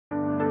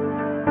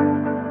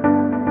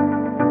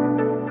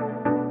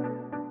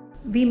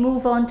we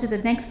move on to the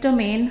next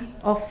domain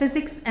of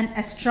Physics and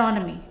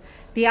Astronomy.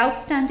 The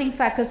Outstanding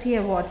Faculty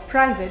Award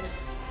Private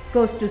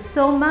goes to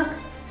Somak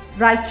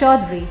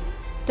Raychaudhury.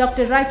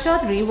 Dr.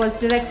 Raychaudhury was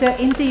Director,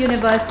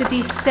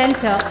 Inter-University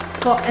Center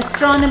for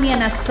Astronomy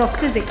and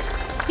Astrophysics.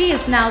 He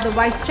is now the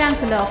Vice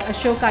Chancellor of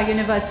Ashoka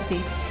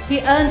University. He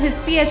earned his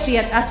PhD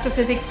at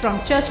Astrophysics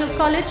from Churchill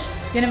College,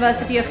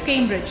 University of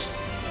Cambridge.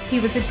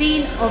 He was the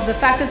Dean of the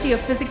Faculty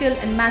of Physical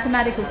and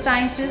Mathematical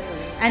Sciences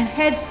and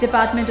Head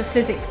Department of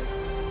Physics,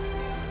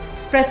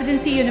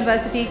 Presidency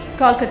University,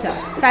 Kolkata,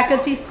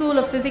 Faculty School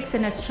of Physics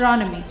and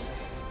Astronomy.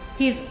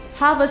 He is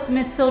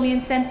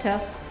Harvard-Smithsonian Center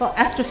for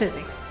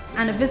Astrophysics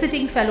and a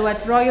visiting fellow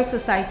at Royal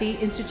Society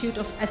Institute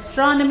of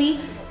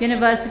Astronomy,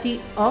 University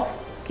of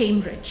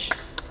Cambridge.